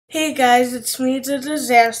Hey guys, it's me, the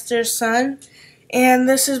Disaster Son, and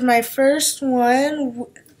this is my first one.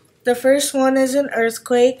 The first one is an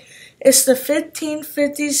earthquake. It's the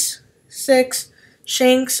 1556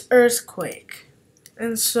 Shaanxi Earthquake.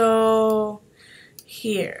 And so,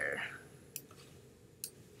 here.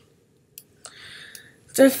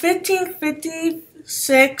 The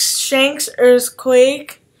 1556 Shaanxi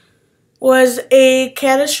Earthquake was a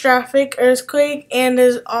catastrophic earthquake and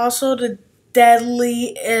is also the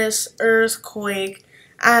deadliest earthquake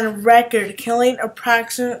on record, killing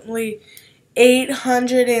approximately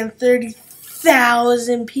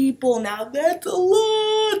 830,000 people. Now that's a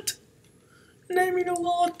lot. And I mean a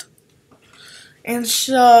lot. And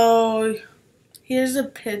so here's a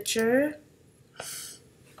picture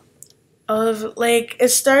of, it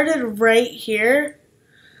started right here.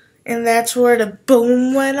 And that's where the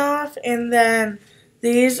boom went off, and then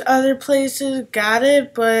these other places got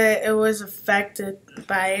it, but it was affected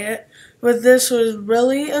by it. But this was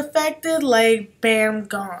really affected, bam,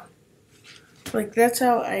 gone. That's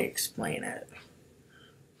how I explain it.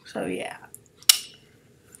 So yeah.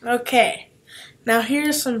 Okay, now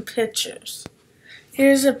here's some pictures.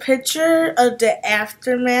 Here's a picture of the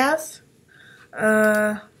aftermath.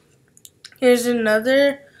 Here's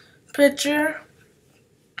another picture.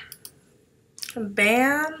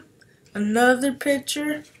 Bam. Another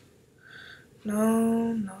picture.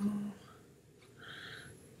 No.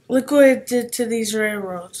 Look what it did to these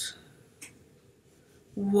railroads.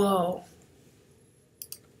 Whoa.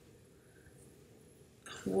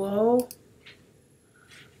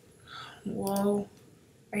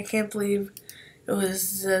 I can't believe it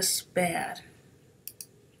was this bad.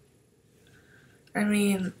 I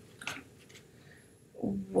mean,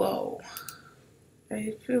 whoa.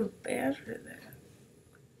 I feel bad for that.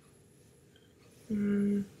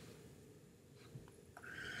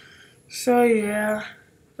 So yeah,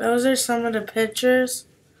 those are some of the pictures.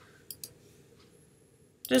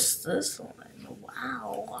 Just this one.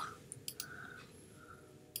 Wow.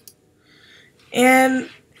 And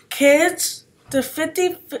kids, the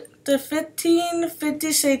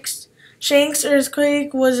 1556 Shaanxi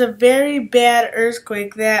earthquake was a very bad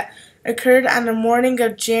earthquake that occurred on the morning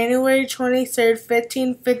of January 23rd,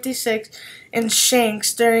 1556 in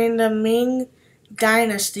Shaanxi during the Ming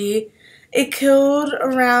Dynasty. It killed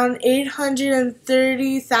around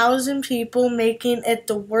 830,000 people, making it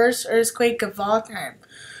the worst earthquake of all time.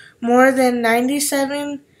 More than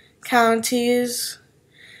 97 counties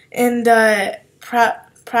in the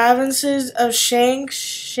provinces of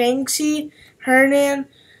Shaanxi, Henan,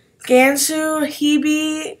 Gansu,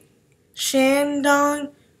 Hebei,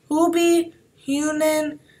 Shandong, Hubei,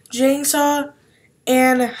 Yunnan, Jiangsu,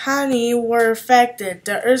 and Hani were affected.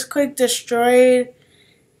 The earthquake destroyed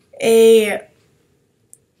in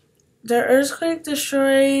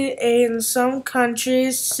some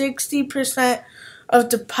countries 60%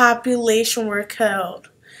 of the population were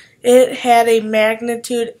killed. It had a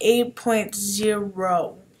magnitude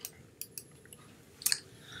 8.0.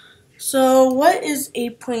 So what is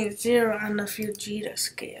 8.0 on the Fujita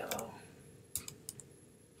scale?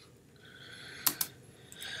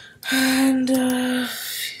 And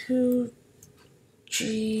Fujita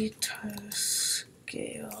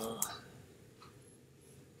scale.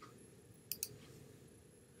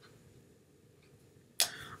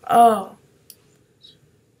 Oh.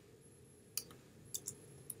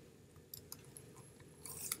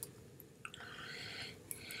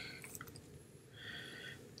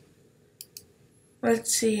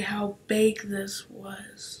 Let's see how big this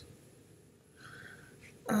was.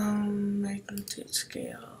 Magnitude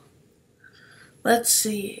scale. Let's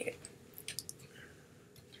see.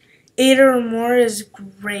 8 or more is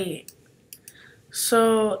great.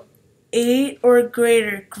 So 8 or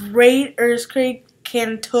greater. Great earthquake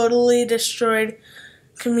can totally destroy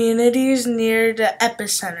communities near the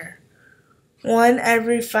epicenter. 1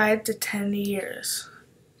 every 5 to 10 years.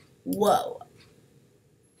 Whoa.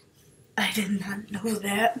 I did not know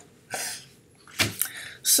that.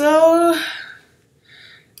 So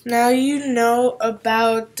now you know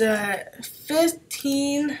about the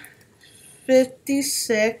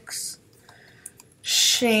 1556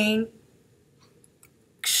 Shaanxi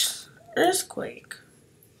earthquake.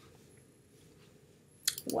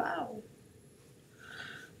 Wow.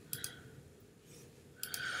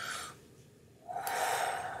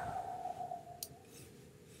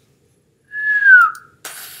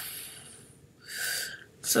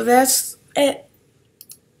 So that's it.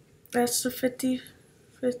 That's the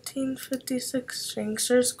 1556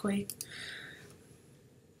 Shaanxi earthquake.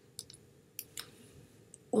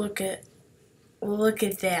 Look at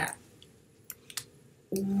that.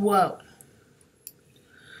 Whoa.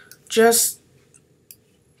 Just,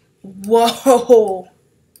 whoa.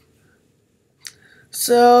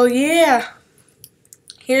 So, yeah.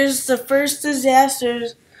 Here's the first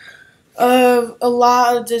disasters of a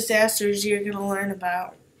lot of disasters you're going to learn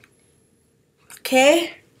about.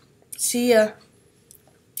 Okay? See ya.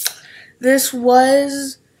 This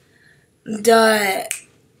was the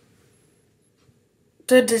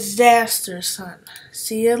disaster, son.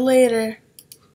 See you later.